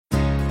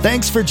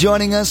Thanks for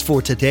joining us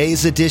for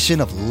today's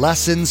edition of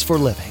Lessons for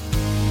Living.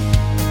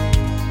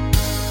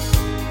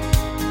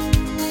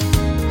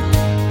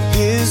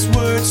 His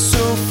word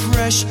so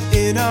fresh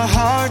in our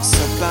hearts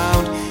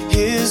abound.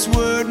 His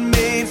word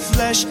made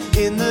flesh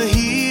in the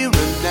here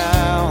and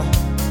now.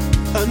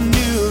 A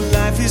new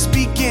life is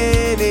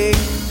beginning.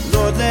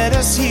 Lord, let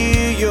us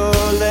hear your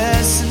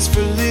lessons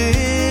for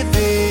living.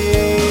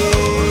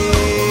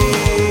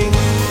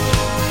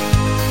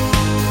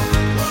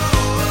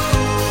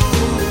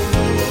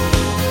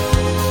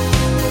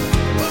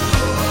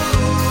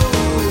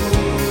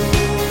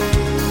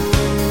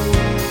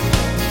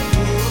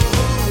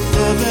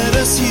 Lord, let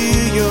us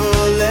hear your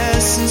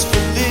lessons for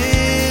living.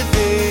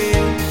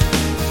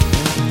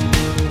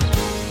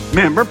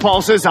 Remember,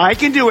 Paul says, I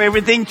can do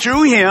everything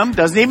through him,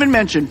 doesn't even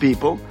mention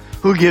people,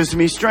 who gives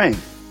me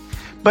strength.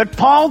 But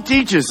Paul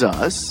teaches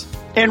us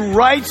and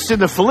writes to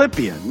the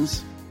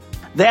Philippians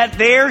that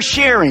their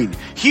sharing,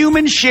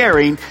 human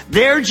sharing,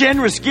 their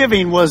generous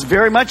giving was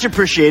very much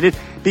appreciated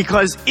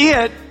because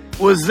it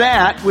was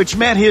that which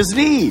met his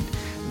need.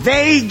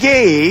 They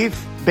gave,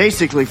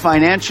 basically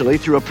financially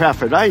through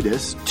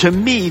Epaphroditus, to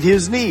meet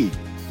his need.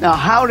 Now,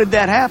 how did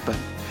that happen?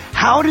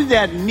 How did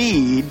that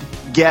need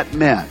get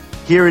met?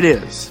 Here it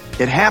is.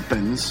 It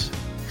happens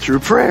through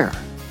prayer.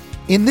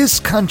 In this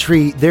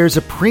country, there's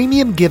a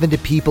premium given to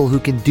people who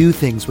can do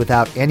things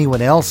without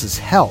anyone else's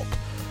help.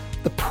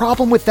 The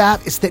problem with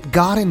that is that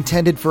God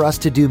intended for us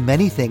to do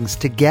many things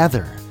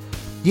together.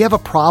 Do you have a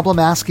problem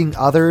asking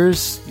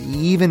others,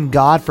 even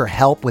God, for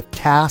help with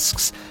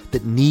tasks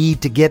that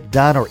need to get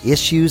done or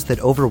issues that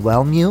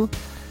overwhelm you?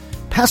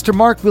 Pastor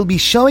Mark will be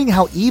showing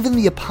how even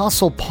the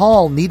Apostle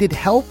Paul needed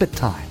help at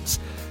times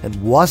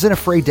and wasn't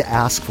afraid to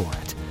ask for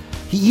it.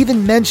 He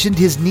even mentioned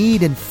his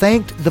need and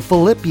thanked the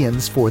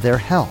Philippians for their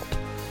help.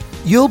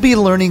 You'll be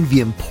learning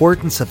the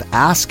importance of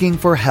asking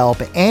for help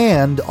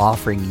and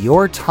offering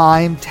your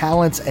time,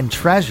 talents, and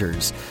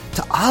treasures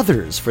to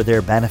others for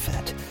their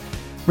benefit.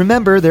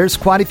 Remember, there's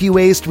quite a few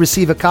ways to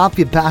receive a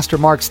copy of Pastor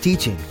Mark's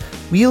teaching.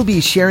 We'll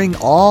be sharing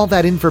all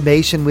that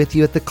information with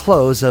you at the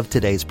close of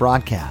today's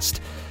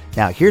broadcast.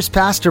 Now, here's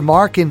Pastor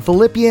Mark in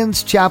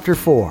Philippians chapter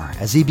 4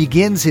 as he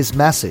begins his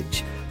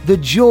message, The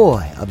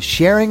Joy of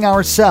Sharing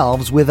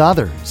Ourselves with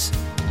Others.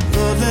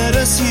 Lord, let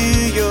us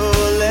hear your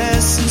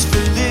lessons for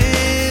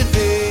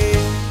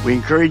living. We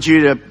encourage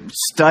you to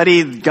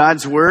study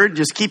God's Word.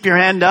 Just keep your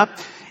hand up.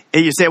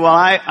 And you say, well,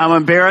 I'm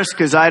embarrassed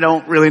because I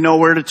don't really know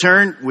where to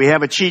turn. We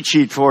have a cheat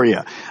sheet for you.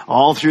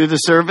 All through the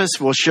service,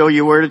 we'll show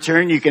you where to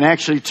turn. You can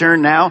actually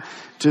turn now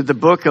to the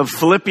book of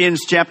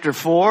Philippians chapter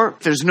 4. If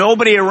there's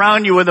nobody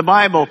around you with a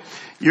Bible,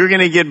 you're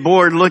going to get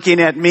bored looking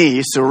at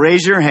me. So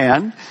raise your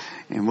hand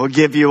and we'll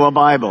give you a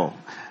Bible.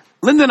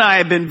 Linda and I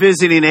have been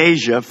visiting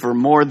Asia for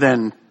more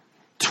than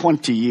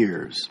 20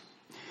 years.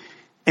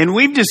 And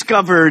we've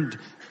discovered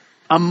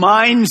a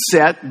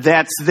mindset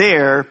that's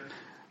there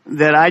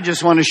that I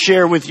just want to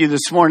share with you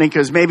this morning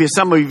because maybe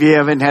some of you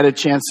haven't had a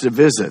chance to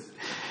visit.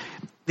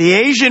 The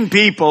Asian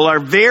people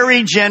are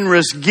very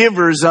generous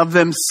givers of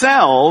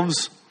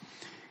themselves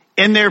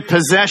and their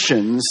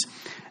possessions,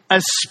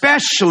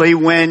 especially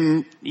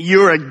when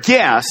you're a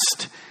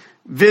guest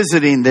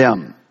visiting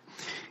them.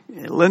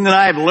 Linda and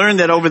I have learned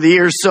that over the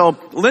years, so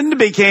Linda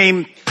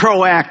became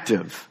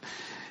proactive.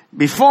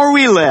 Before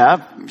we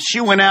left,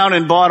 she went out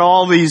and bought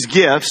all these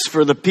gifts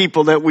for the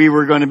people that we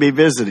were going to be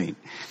visiting.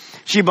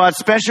 She bought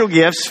special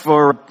gifts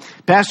for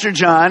Pastor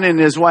John and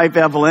his wife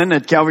Evelyn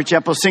at Calvary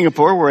Chapel,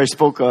 Singapore, where I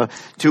spoke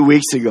 2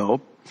 weeks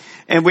ago.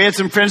 And we had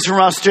some friends from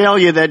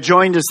Australia that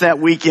joined us that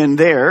weekend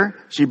there.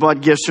 She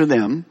bought gifts for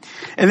them.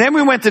 And then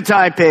we went to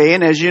Taipei,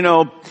 and as you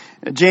know,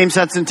 James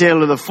Hudson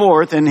Taylor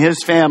IV and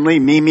his family,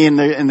 Mimi and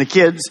the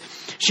kids,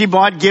 she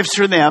bought gifts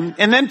for them.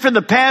 And then for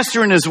the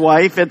pastor and his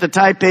wife at the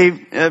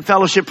Taipei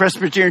Fellowship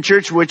Presbyterian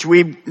Church, which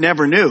we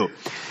never knew,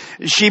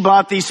 she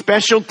bought these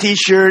special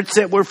t-shirts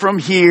that were from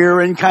here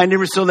and kind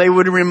of so they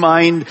would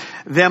remind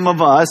them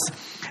of us.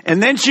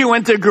 And then she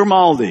went to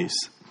Grimaldi's.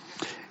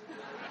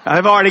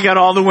 I've already got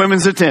all the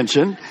women's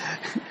attention.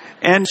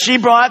 And she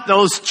brought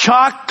those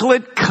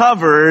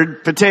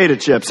chocolate-covered potato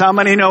chips. How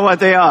many know what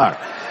they are?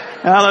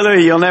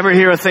 Hallelujah. You'll never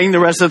hear a thing the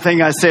rest of the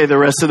thing I say the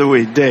rest of the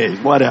week, day,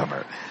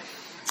 whatever.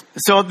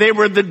 So they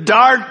were the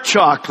dark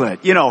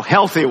chocolate,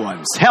 healthy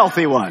ones.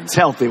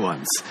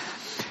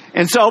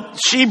 And so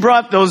she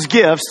brought those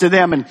gifts to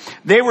them, and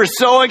they were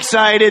so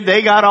excited.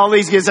 They got all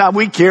these gifts out.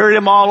 We carried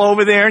them all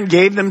over there and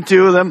gave them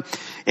to them,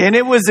 and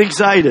it was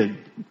excited.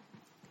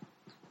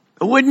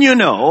 Wouldn't you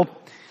know,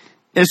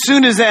 as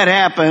soon as that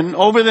happened,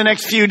 over the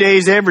next few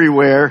days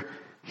everywhere,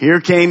 here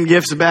came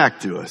gifts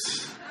back to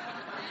us.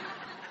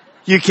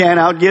 You can't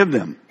outgive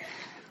them.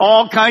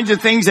 All kinds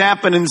of things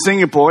happened in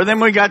Singapore.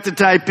 Then we got to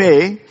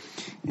Taipei.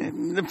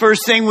 The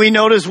first thing we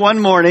noticed one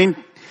morning,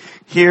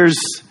 here's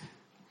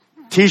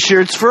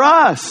t-shirts for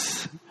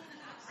us.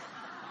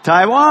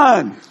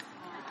 Taiwan.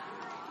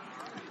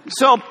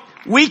 So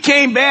we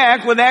came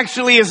back with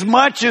actually as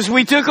much as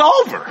we took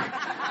over.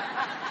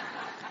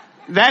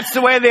 That's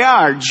the way they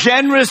are.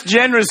 Generous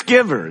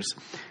givers.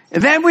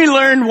 And then we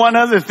learned one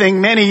other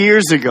thing many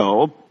years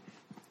ago.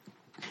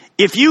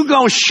 If you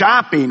go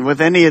shopping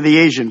with any of the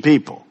Asian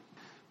people,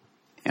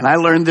 and I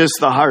learned this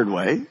the hard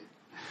way.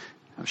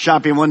 I was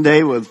shopping one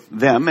day with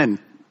them, and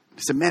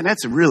I said, man,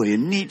 that's really a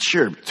neat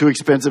shirt. Too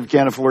expensive,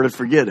 can't afford it,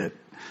 forget it.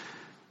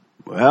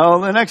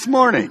 Well, the next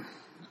morning,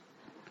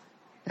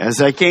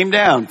 as I came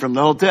down from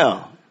the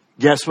hotel,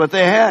 guess what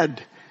they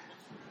had?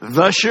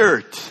 The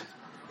shirt.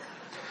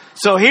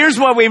 So here's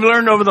what we've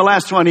learned over the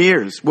last 20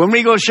 years. When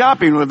we go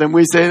shopping with them,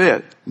 we say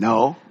this.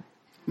 No.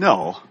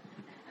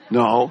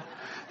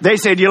 They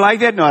say, do you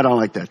like that? No, I don't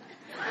like that.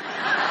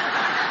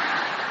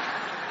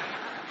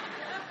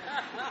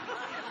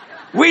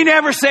 We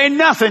never say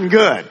nothing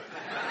good.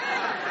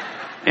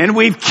 And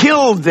we've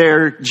killed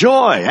their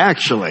joy,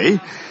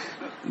 actually.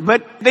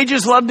 But they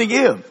just love to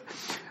give.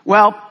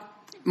 Well,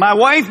 my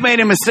wife made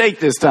a mistake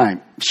this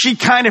time. She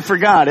kind of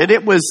forgot it.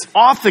 It was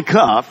off the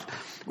cuff.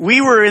 We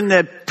were in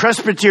the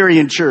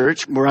Presbyterian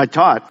church where I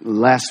taught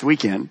last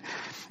weekend.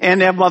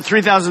 And about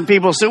 3,000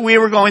 people. So we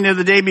were going there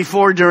the day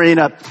before during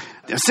a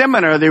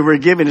seminar they were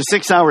giving, a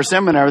 6-hour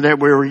seminar that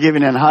we were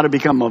giving on how to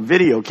become a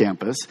video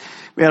campus.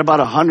 We had about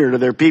 100 of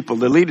their people,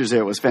 the leaders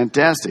there. It was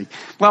fantastic.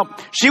 Well,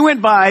 she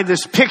went by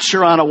this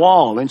picture on a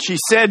wall, and she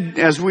said,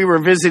 as we were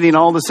visiting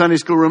all the Sunday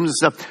school rooms and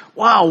stuff,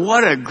 wow,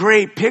 what a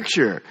great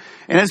picture.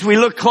 And as we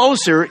looked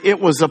closer, it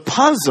was a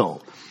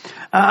puzzle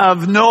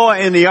of Noah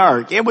and the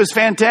ark. It was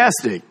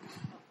fantastic.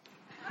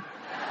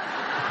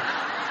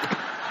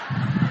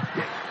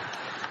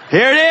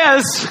 Here it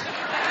is.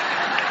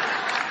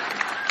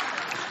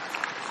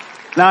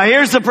 Now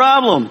here's the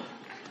problem.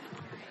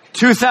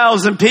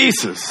 2,000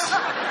 pieces.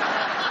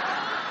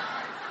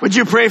 Would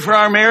you pray for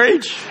our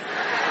marriage?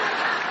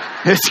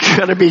 It's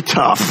going to be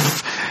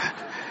tough.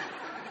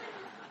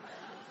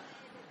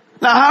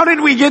 Now how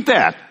did we get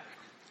that?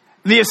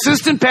 The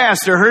assistant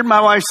pastor heard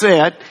my wife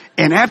say it,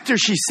 and after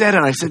she said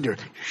it, I said to her,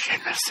 you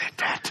shouldn't have said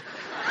that.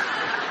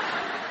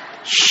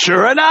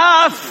 Sure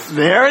enough,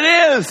 there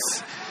it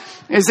is.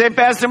 He said,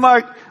 Pastor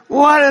Mark,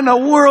 what in the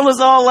world is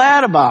all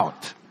that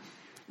about?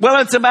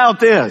 Well, it's about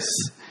this.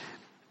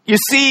 You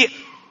see,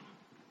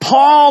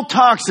 Paul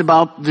talks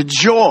about the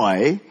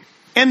joy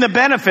and the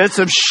benefits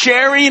of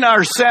sharing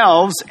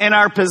ourselves and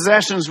our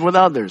possessions with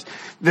others.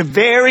 The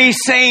very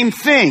same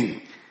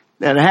thing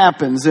that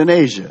happens in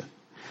Asia.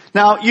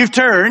 Now, you've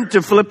turned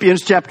to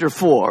Philippians chapter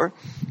 4.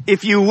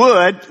 If you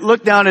would,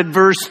 look down at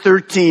verse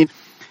 13.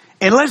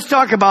 And let's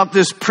talk about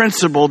this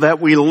principle that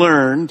we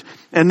learned,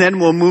 and then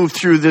we'll move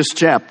through this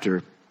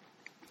chapter.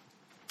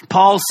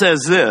 Paul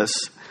says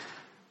this,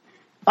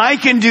 I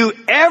can do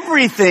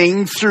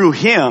everything through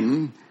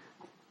him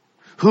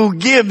who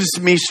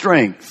gives me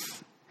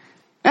strength.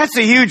 That's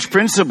a huge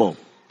principle.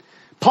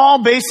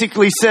 Paul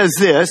basically says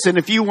this, and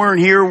if you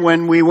weren't here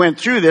when we went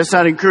through this,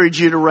 I'd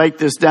encourage you to write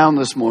this down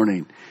this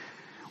morning.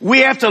 We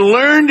have to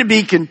learn to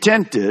be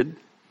contented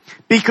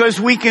because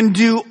we can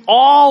do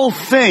all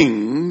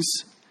things.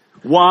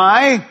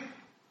 Why?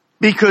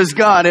 Because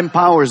God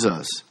empowers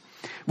us.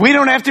 We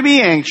don't have to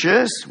be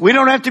anxious. We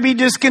don't have to be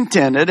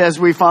discontented as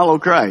we follow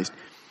Christ.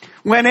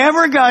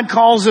 Whenever God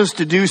calls us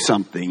to do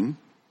something,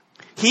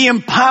 He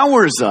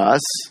empowers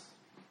us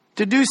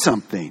to do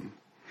something.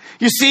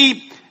 You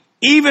see,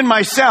 even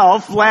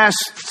myself,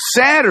 last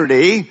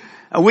Saturday,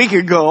 a week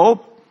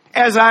ago,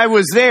 as I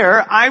was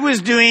there, I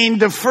was doing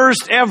the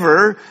first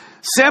ever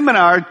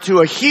seminar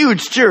to a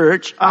huge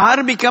church on how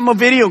to become a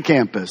video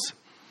campus.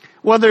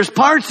 Well, there's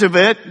parts of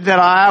it that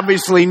I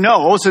obviously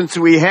know, since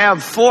we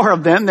have 4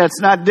 of them, that's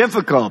not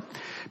difficult.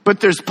 But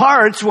there's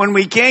parts when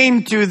we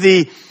came to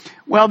the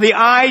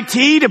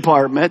IT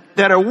department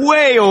that are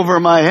way over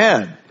my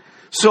head.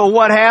 So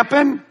what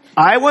happened?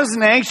 I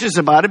wasn't anxious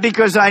about it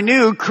because I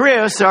knew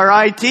Chris,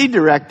 our IT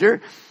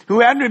director, who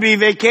happened to be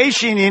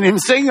vacationing in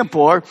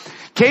Singapore,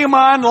 came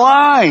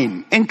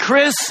online. And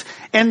Chris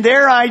and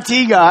their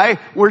IT guy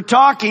were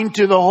talking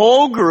to the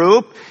whole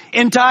group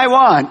in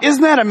Taiwan.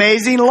 Isn't that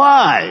amazing?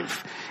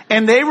 Live.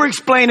 And they were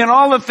explaining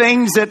all the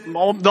things that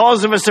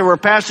those of us that were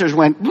pastors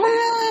went,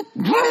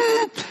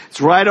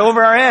 it's right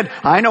over our head.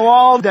 I know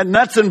all the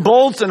nuts and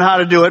bolts and how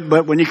to do it,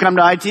 but when you come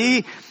to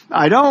IT,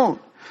 I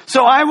don't.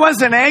 So I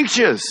wasn't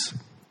anxious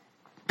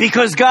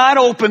because God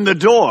opened the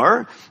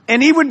door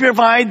and He would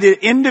provide the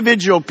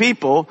individual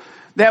people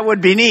that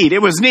would be neat.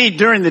 It was neat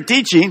during the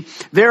teaching.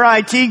 Their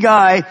IT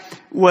guy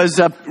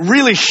was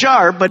really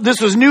sharp, but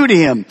this was new to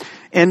him.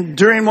 And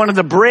during one of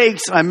the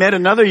breaks, I met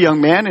another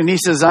young man, and he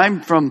says,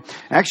 I'm from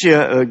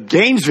actually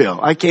Gainesville.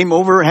 I came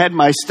over, had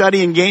my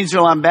study in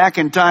Gainesville. I'm back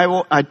in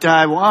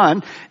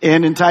Taiwan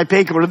and in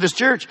Taipei, go to this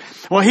church.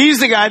 Well,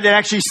 he's the guy that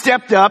actually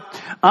stepped up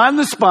on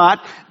the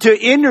spot to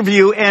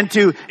interview and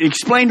to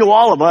explain to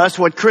all of us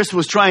what Chris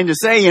was trying to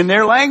say in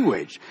their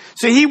language.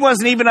 So he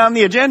wasn't even on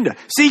the agenda.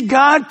 See,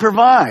 God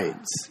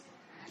provides.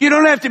 You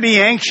don't have to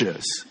be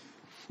anxious.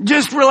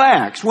 Just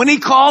relax. When He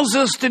calls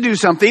us to do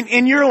something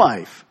in your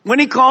life, when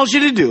He calls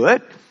you to do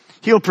it,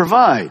 He'll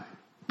provide.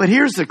 But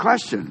here's the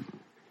question.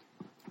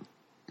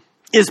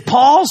 Is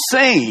Paul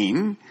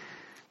saying,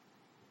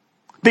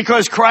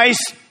 because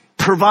Christ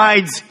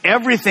provides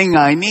everything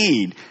I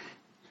need.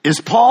 Is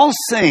Paul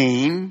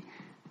saying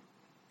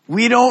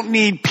we don't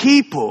need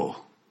people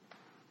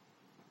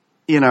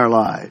in our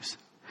lives?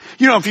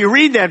 You know, if you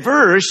read that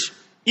verse,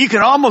 you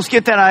can almost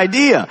get that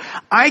idea.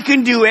 I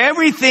can do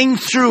everything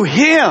through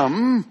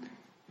Him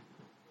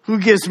who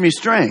gives me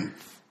strength.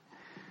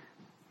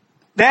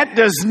 That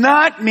does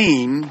not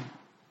mean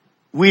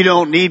we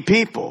don't need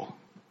people.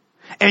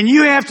 And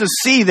you have to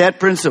see that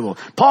principle.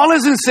 Paul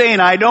isn't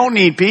saying I don't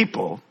need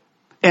people,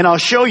 and I'll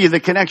show you the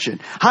connection.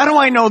 How do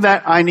I know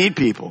that I need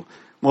people?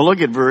 Well,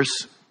 look at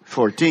verse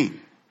 14.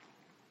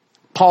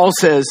 Paul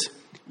says,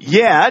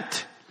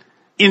 yet,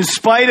 in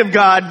spite of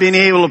God being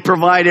able to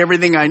provide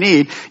everything I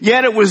need,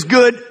 yet it was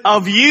good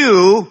of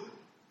you,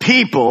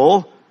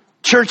 people,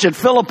 church at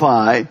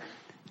Philippi,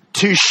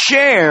 to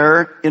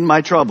share in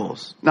my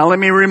troubles. Now let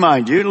me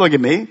remind you, look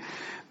at me.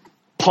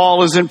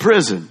 Paul is in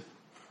prison.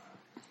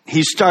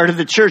 He started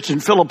the church in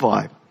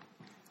Philippi.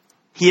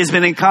 He has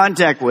been in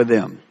contact with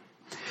them.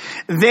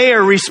 They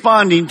are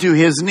responding to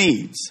his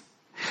needs.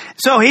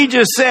 So he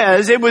just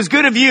says, it was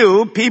good of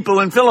you, people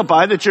in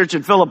Philippi, the church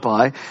at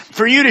Philippi,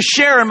 for you to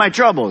share in my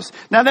troubles.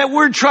 Now that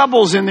word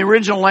troubles in the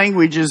original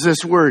language is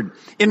this word,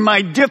 in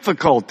my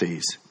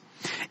difficulties,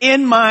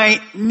 in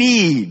my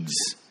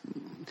needs.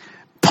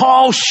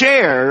 Paul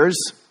shares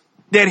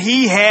that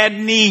he had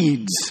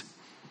needs.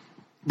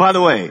 By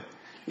the way,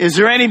 is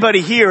there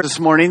anybody here this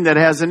morning that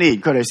has a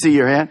need? Could I see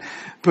your hand?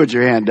 Put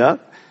your hand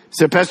up.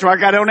 Say, Pastor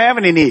Mark, I don't have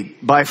any need.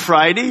 By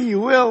Friday, you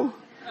will.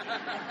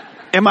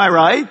 Am I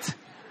right?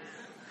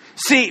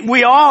 See,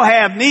 we all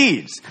have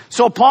needs.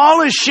 So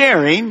Paul is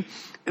sharing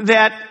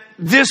that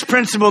this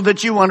principle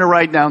that you want to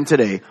write down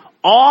today.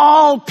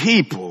 All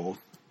people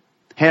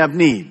have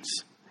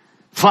needs.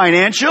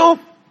 Financial,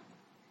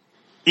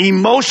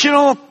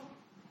 emotional,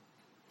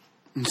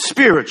 and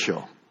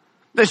spiritual.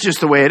 That's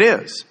just the way it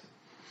is.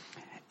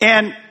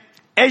 And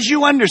as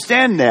you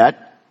understand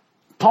that,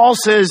 Paul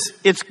says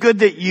it's good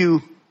that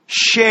you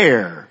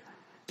share.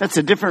 That's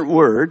a different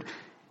word.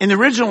 In the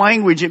original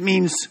language, it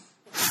means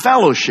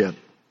fellowship.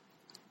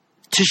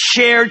 To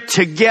share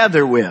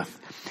together with.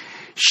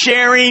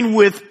 Sharing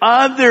with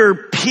other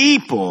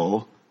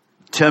people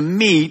to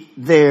meet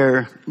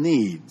their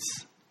needs.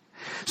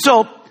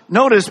 So,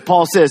 notice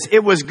Paul says,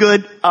 it was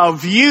good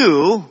of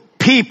you,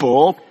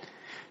 people,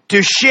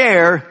 to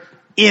share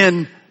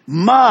in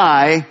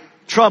my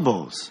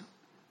troubles.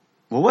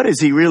 Well, what does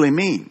he really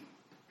mean?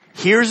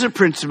 Here's a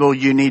principle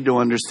you need to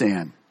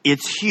understand.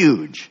 It's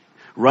huge.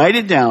 Write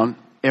it down,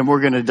 and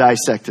we're going to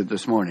dissect it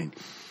this morning.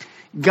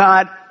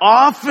 God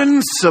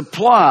often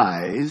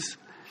supplies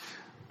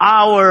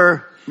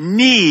our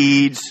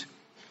needs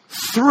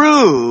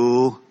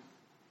through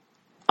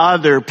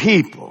other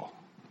people.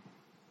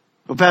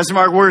 Well, Pastor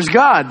Mark, where's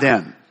God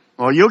then?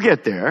 Well, you'll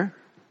get there.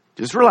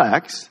 Just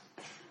relax.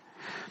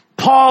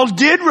 Paul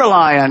did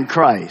rely on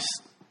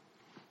Christ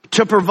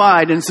to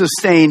provide and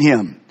sustain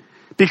him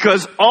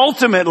because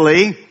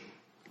ultimately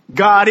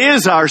God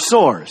is our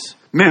source.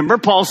 Remember,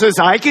 Paul says,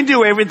 I can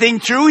do everything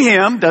through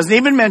Him, doesn't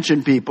even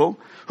mention people,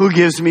 who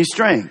gives me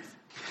strength.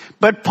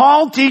 But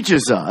Paul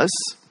teaches us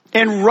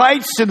and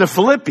writes to the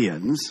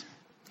Philippians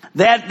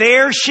that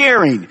their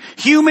sharing,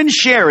 human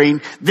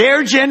sharing,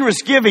 their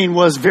generous giving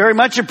was very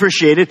much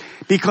appreciated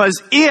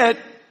because it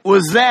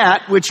was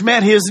that which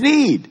met his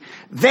need.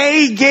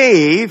 They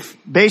gave,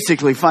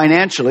 basically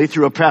financially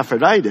through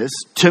Epaphroditus,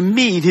 to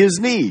meet his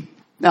need.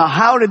 Now,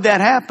 how did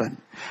that happen?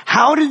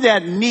 How did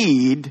that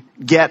need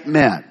get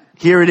met?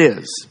 Here it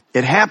is.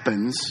 It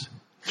happens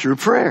through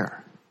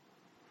prayer.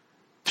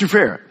 Through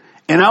prayer.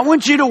 And I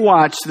want you to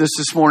watch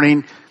this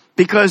morning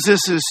because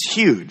this is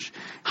huge.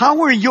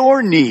 How are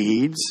your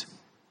needs,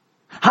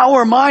 how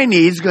are my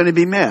needs going to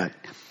be met?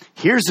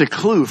 Here's a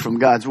clue from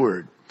God's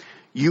Word.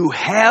 You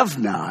have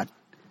not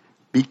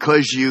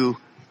because you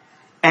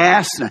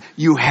ask not.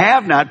 You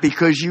have not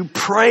because you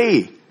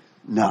pray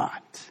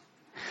not.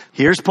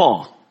 Here's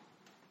Paul.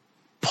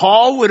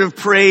 Paul would have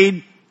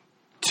prayed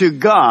to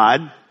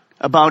God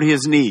about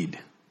his need.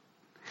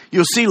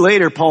 You'll see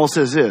later Paul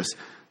says this,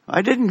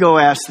 I didn't go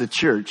ask the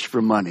church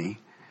for money.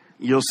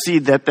 You'll see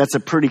that that's a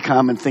pretty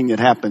common thing that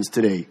happens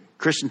today.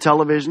 Christian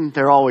television,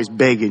 they're always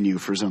begging you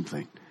for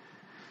something.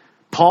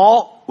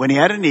 Paul, when he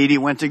had a need, he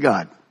went to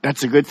God.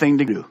 That's a good thing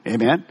to do.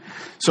 Amen?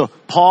 So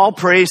Paul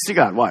prays to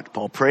God. What?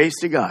 Paul prays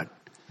to God.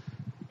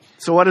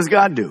 So what does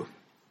God do?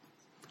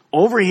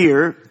 Over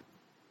here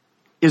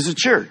is a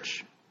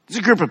church. It's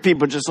a group of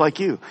people just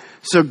like you.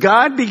 So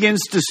God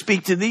begins to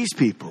speak to these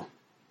people.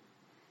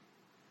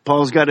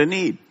 Paul's got a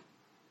need.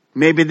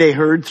 Maybe they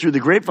heard through the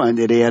grapevine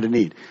that he had a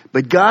need.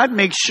 But God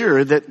makes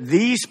sure that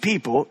these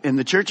people in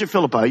the church of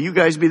Philippi, you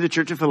guys be the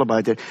church of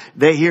Philippi,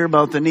 they hear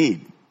about the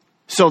need.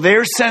 So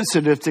they're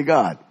sensitive to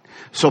God.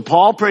 So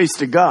Paul prays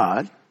to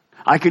God,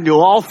 I can do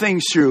all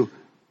things through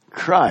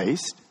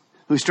Christ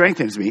who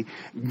strengthens me.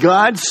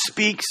 God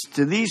speaks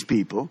to these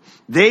people.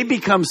 They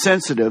become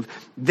sensitive.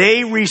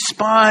 They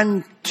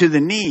respond to the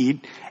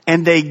need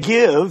and they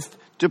give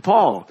to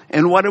Paul.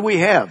 And what do we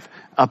have?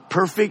 A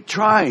perfect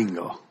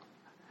triangle.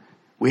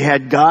 We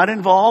had God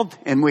involved,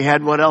 and we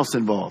had what else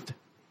involved?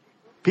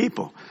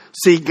 People.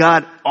 See,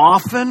 God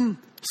often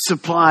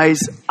supplies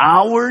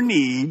our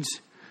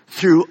needs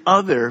through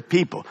other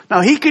people.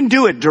 Now, he can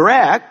do it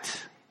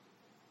direct.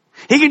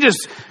 He can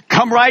just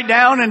come right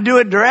down and do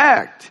it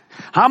direct.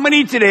 How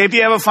many today, if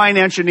you have a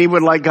financial need,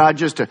 would like God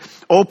just to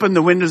open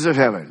the windows of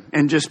heaven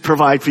and just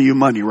provide for you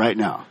money right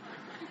now?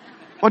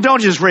 Well,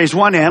 don't just raise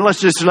one hand.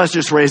 Let's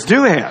just raise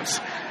two hands.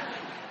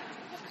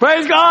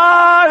 Praise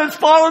God, it's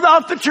fallen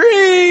off the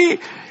tree.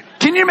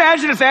 Can you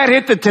imagine if that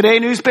hit the Today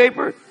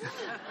newspaper?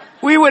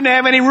 We wouldn't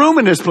have any room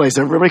in this place.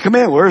 Everybody come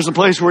in. Where's the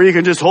place where you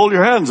can just hold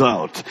your hands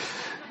out?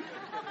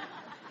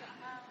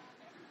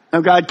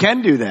 Now, God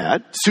can do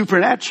that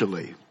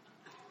supernaturally.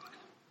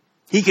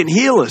 He can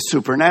heal us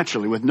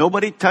supernaturally with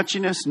nobody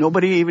touching us,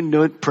 nobody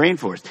even praying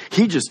for us.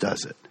 He just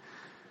does it.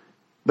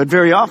 But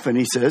very often,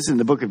 he says in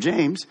the book of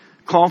James,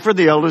 call for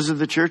the elders of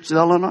the church,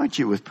 they'll anoint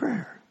you with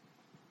prayer.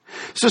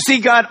 So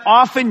see, God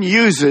often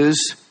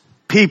uses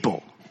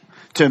people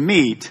to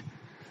meet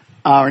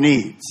our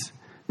needs.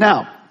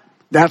 Now,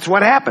 that's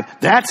what happened.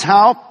 That's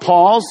how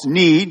Paul's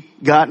need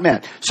got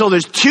met. So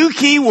there's two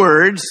key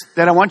words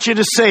that I want you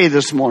to say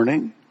this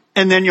morning,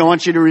 and then I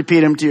want you to repeat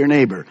them to your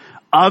neighbor.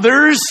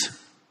 Others,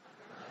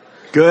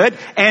 good,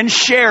 and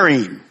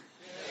sharing.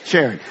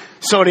 Sharing.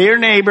 So to your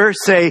neighbor,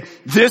 say,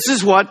 this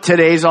is what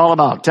today's all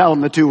about. Tell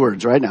them the two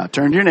words right now.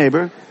 Turn to your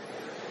neighbor.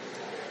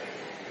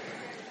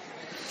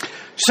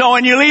 So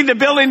when you leave the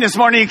building this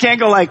morning, you can't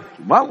go like,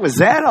 what was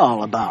that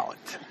all about?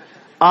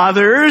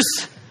 Others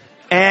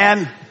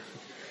and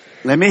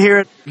let me hear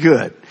it.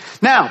 Good.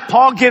 Now,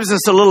 Paul gives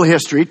us a little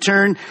history.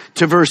 Turn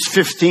to verse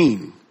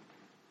 15.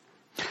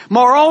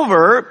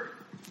 Moreover,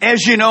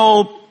 as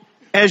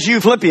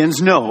you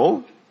Philippians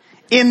know,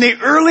 in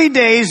the early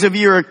days of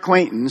your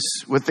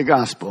acquaintance with the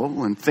gospel,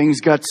 when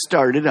things got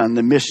started on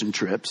the mission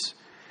trips,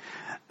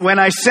 when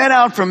I set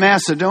out from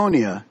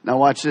Macedonia, now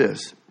watch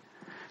this,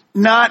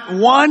 not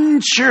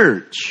one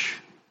church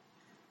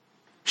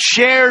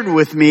shared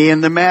with me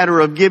in the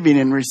matter of giving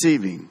and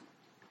receiving,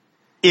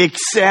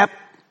 except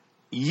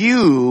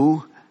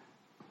you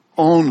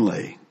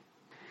only.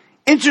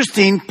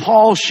 Interesting,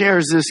 Paul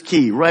shares this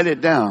key. Write it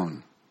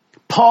down.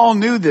 Paul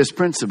knew this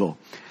principle.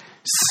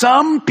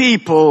 Some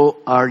people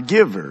are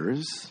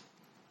givers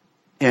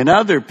and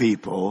other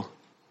people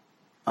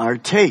are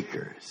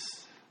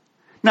takers.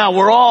 Now,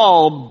 we're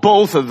all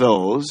both of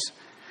those,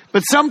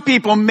 but some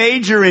people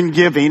major in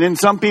giving and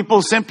some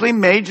people simply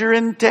major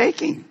in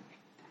taking.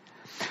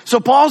 So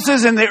Paul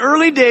says in the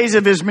early days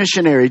of his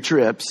missionary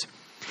trips,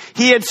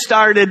 he had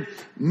started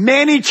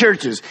many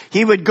churches.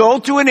 He would go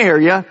to an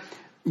area,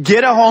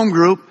 get a home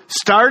group,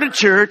 start a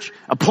church,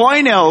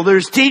 appoint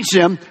elders, teach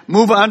them,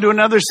 move on to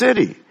another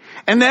city.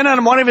 And then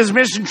on one of his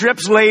mission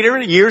trips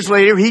later, years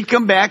later, he'd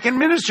come back and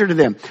minister to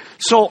them.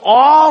 So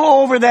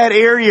all over that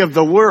area of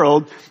the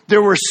world,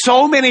 there were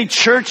so many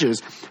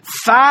churches,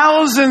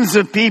 thousands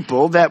of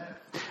people that,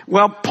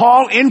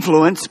 Paul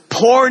influenced,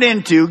 poured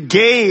into,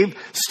 gave,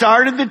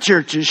 started the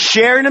churches,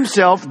 shared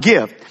himself,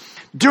 gift.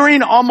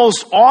 During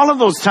almost all of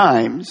those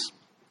times,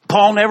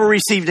 Paul never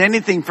received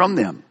anything from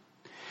them.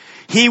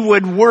 He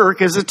would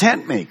work as a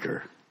tent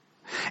maker.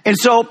 And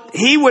so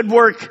he would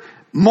work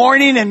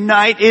morning and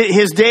night.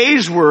 His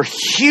days were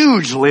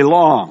hugely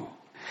long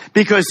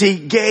because he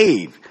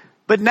gave.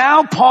 But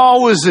now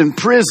Paul was in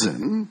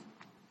prison.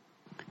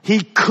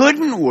 He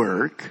couldn't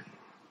work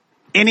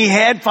and he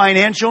had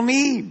financial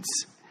needs.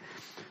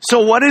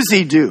 So what does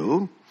he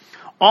do?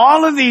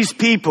 All of these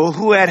people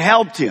who had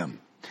helped him,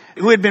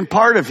 who had been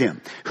part of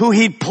him, who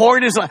he'd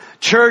poured his life,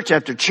 church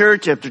after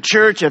church after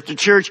church after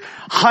church,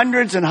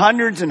 hundreds and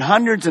hundreds and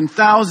hundreds and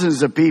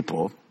thousands of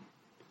people.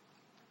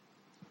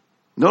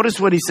 Notice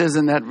what he says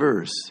in that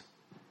verse.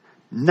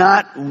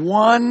 Not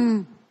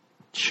one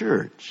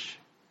church,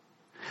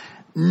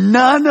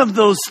 none of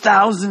those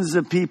thousands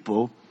of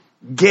people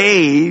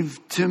gave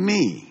to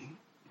me.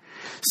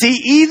 See,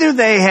 either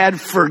they had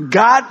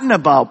forgotten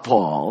about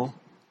Paul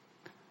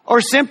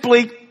or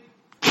simply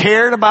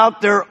cared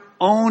about their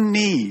own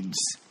needs.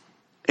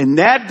 And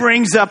that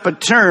brings up a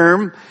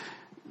term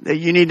that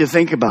you need to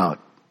think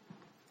about.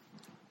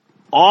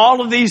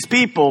 All of these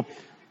people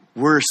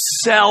were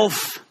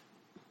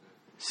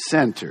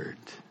self-centered,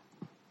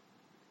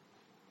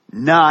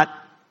 not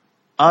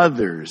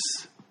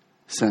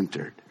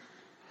others-centered.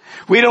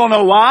 We don't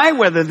know why,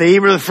 whether they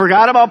either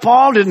forgot about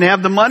Paul, didn't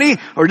have the money,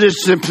 or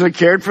just simply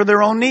cared for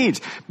their own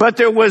needs. But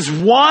there was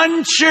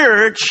one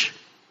church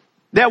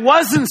that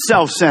wasn't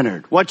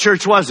self-centered. What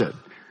church was it?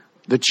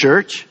 The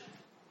church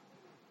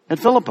at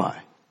Philippi.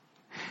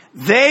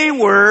 They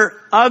were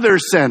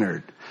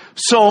other-centered.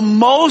 So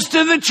most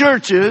of the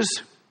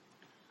churches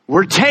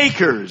were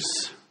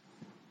takers,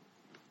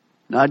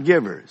 not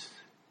givers,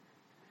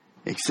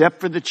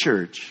 except for the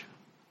church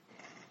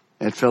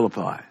at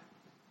Philippi.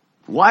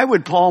 Why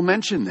would Paul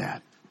mention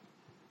that?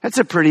 That's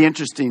a pretty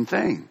interesting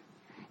thing.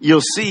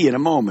 You'll see in a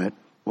moment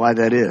why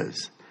that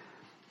is.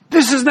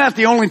 This is not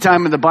the only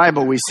time in the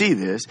Bible we see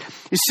this.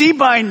 You see,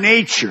 by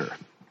nature,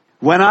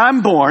 when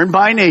I'm born,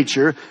 by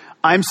nature,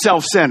 I'm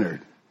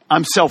self-centered.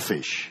 I'm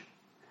selfish.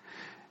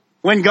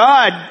 When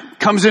God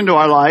comes into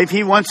our life,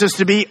 He wants us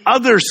to be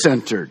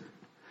other-centered.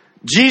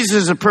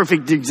 Jesus is a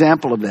perfect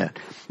example of that.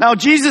 Now,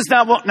 Jesus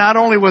not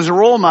only was a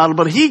role model,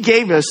 but He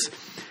gave us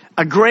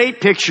a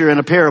great picture in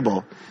a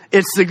parable.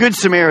 It's the Good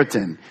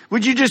Samaritan.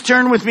 Would you just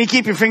turn with me?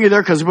 Keep your finger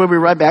there because we'll be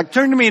right back.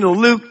 Turn to me to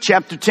Luke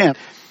chapter 10.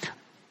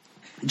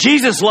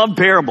 Jesus loved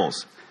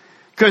parables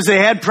because they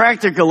had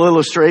practical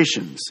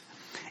illustrations.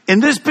 In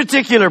this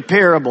particular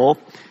parable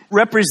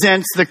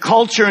represents the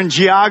culture and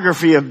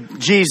geography of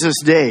Jesus'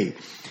 day.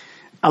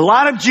 A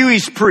lot of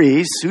Jewish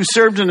priests who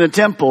served in the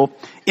temple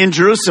in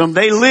Jerusalem,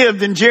 they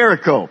lived in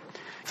Jericho.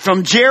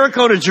 From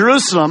Jericho to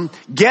Jerusalem,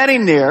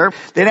 getting there,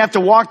 they'd have to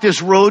walk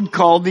this road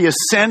called the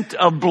Ascent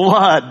of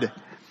Blood.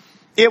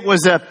 It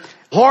was a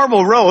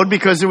horrible road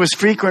because there was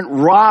frequent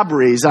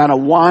robberies on a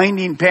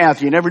winding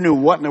path. You never knew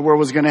what in the world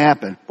was going to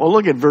happen. Well,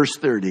 look at verse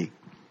 30.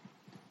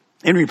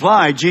 In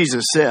reply,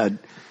 Jesus said,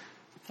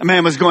 a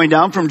man was going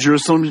down from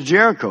Jerusalem to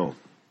Jericho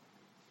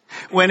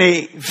when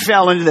he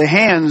fell into the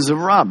hands of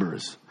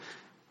robbers.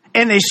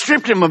 And they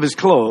stripped him of his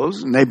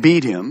clothes and they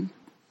beat him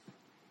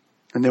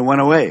and they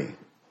went away,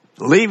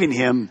 leaving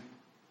him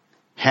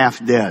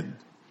half dead.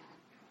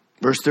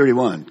 Verse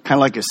 31, kind of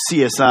like a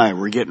CSI,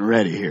 we're getting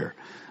ready here.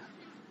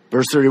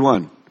 Verse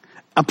 31,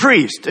 a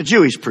priest, a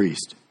Jewish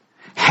priest,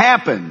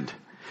 happened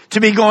to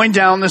be going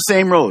down the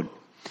same road.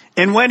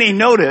 And when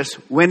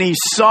he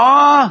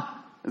saw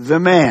the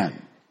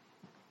man,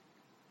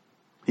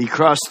 he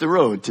crossed the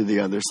road to the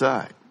other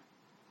side.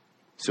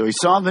 So he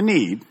saw the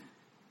need,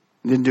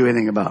 didn't do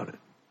anything about it.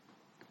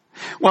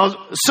 Well,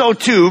 so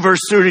too, verse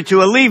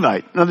 32, a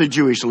Levite, another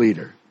Jewish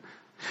leader,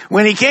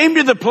 when he came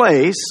to the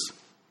place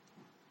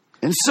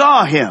and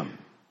saw him,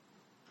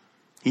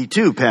 he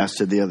too passed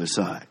to the other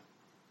side.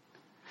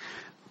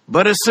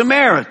 But a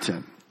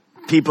Samaritan,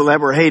 people that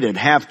were hated,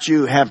 half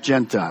Jew, half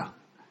Gentile,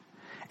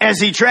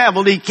 as he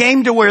traveled, he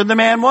came to where the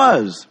man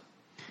was.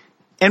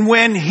 And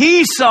when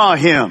he saw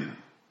him,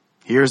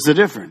 here's the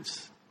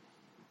difference.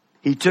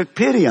 He took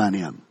pity on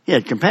him. He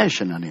had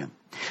compassion on him.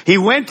 He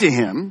went to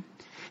him.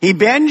 He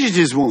bandaged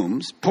his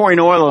wounds, pouring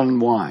oil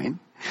and wine.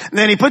 And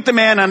then he put the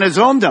man on his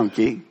own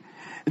donkey,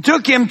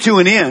 took him to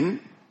an inn,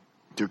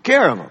 took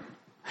care of him.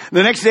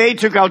 The next day he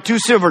took out 2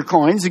 silver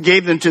coins and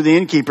gave them to the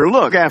innkeeper.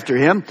 Look after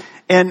him.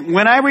 And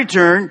when I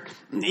return,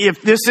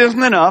 if this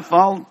isn't enough,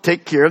 I'll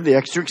take care of the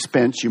extra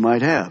expense you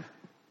might have.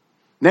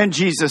 Then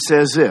Jesus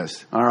says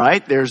this. All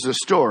right, there's the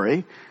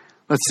story.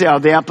 Let's see how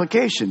the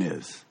application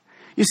is.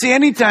 You see,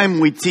 anytime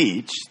we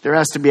teach, there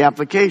has to be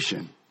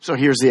application. So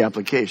here's the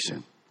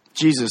application.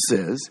 Jesus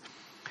says,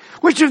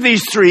 which of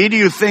these 3 do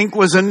you think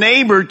was a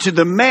neighbor to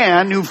the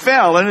man who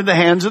fell into the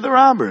hands of the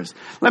robbers?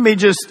 Let me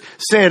just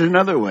say it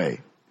another way.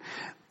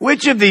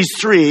 Which of these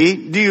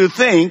 3 do you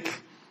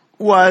think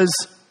was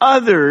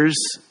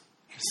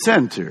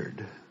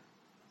others-centered?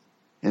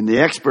 And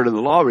the expert in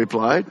the law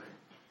replied,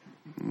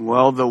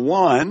 well, the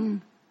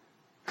one,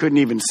 couldn't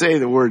even say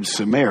the word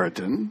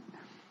Samaritan,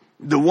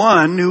 the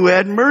one who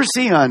had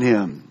mercy on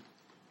him.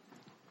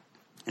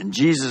 And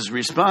Jesus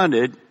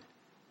responded,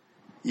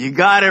 you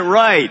got it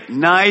right.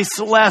 Nice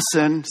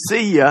lesson.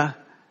 See ya.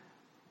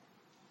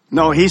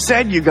 No, he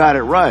said you got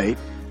it right,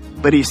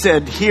 but he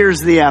said,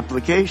 here's the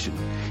application.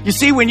 You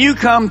see, when you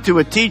come to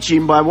a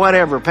teaching by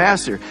whatever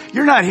pastor,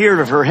 you're not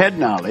here for head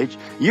knowledge.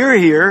 You're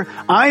here,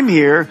 I'm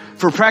here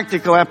for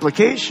practical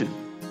application.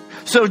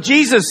 So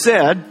Jesus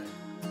said,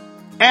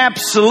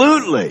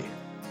 absolutely,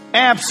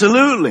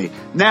 absolutely.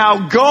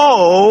 Now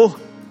go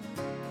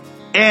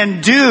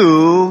and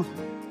do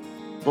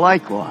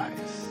likewise.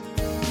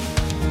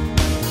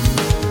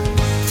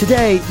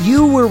 Today,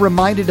 you were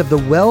reminded of the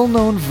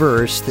well-known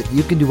verse that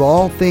you can do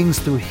all things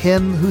through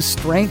Him who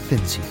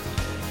strengthens you.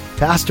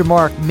 Pastor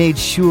Mark made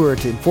sure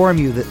to inform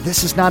you that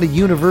this is not a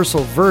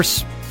universal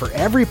verse for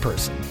every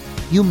person.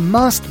 You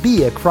must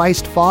be a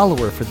Christ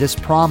follower for this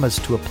promise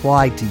to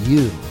apply to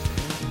you.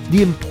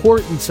 The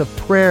importance of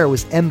prayer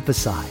was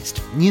emphasized.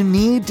 You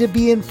need to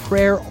be in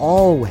prayer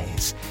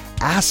always,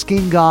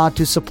 asking God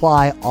to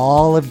supply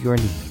all of your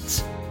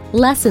needs.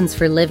 Lessons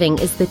for Living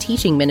is the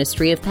teaching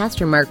ministry of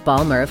Pastor Mark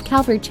Balmer of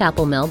Calvary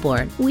Chapel,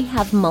 Melbourne. We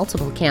have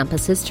multiple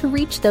campuses to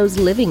reach those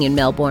living in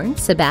Melbourne,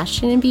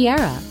 Sebastian, and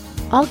Viera.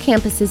 All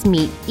campuses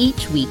meet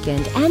each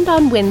weekend and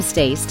on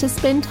Wednesdays to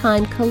spend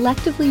time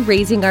collectively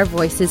raising our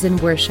voices in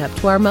worship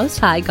to our Most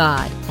High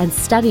God and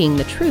studying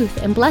the truth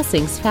and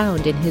blessings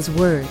found in His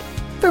Word.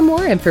 For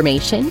more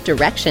information,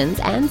 directions,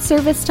 and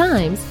service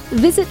times,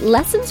 visit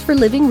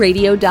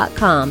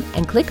lessonsforlivingradio.com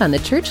and click on the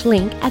church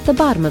link at the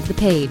bottom of the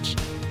page.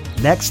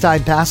 Next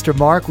time, Pastor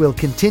Mark will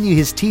continue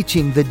his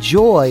teaching, The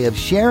Joy of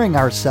Sharing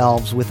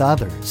Ourselves with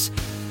Others.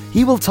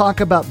 He will talk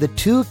about the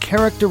 2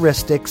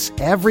 characteristics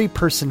every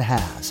person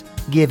has,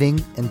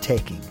 giving and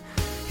taking.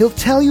 He'll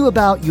tell you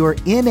about your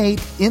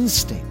innate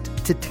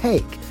instinct to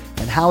take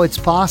and how it's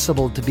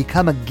possible to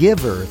become a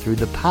giver through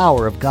the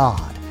power of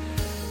God.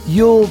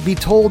 You'll be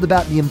told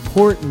about the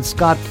importance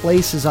God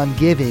places on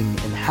giving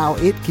and how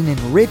it can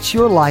enrich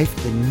your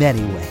life in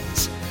many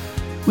ways.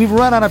 We've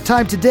run out of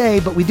time today,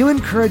 but we do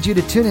encourage you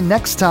to tune in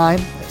next time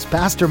as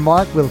Pastor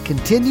Mark will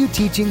continue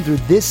teaching through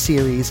this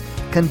series,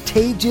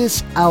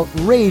 Contagious,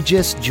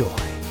 Outrageous Joy.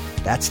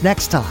 That's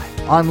next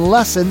time on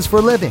Lessons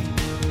for Living.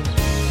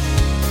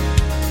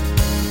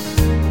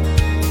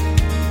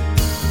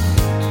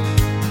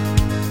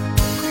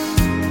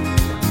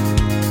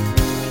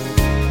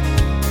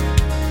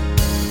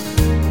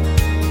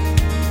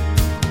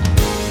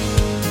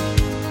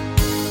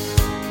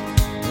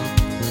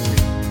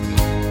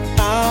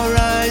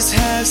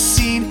 Have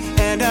seen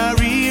and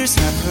our ears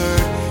have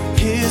heard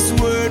His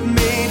word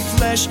made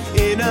flesh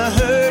in a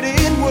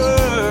hurting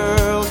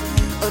world.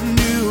 A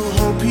new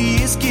hope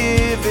He is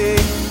giving.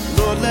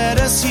 Lord, let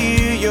us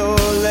hear your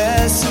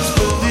lessons.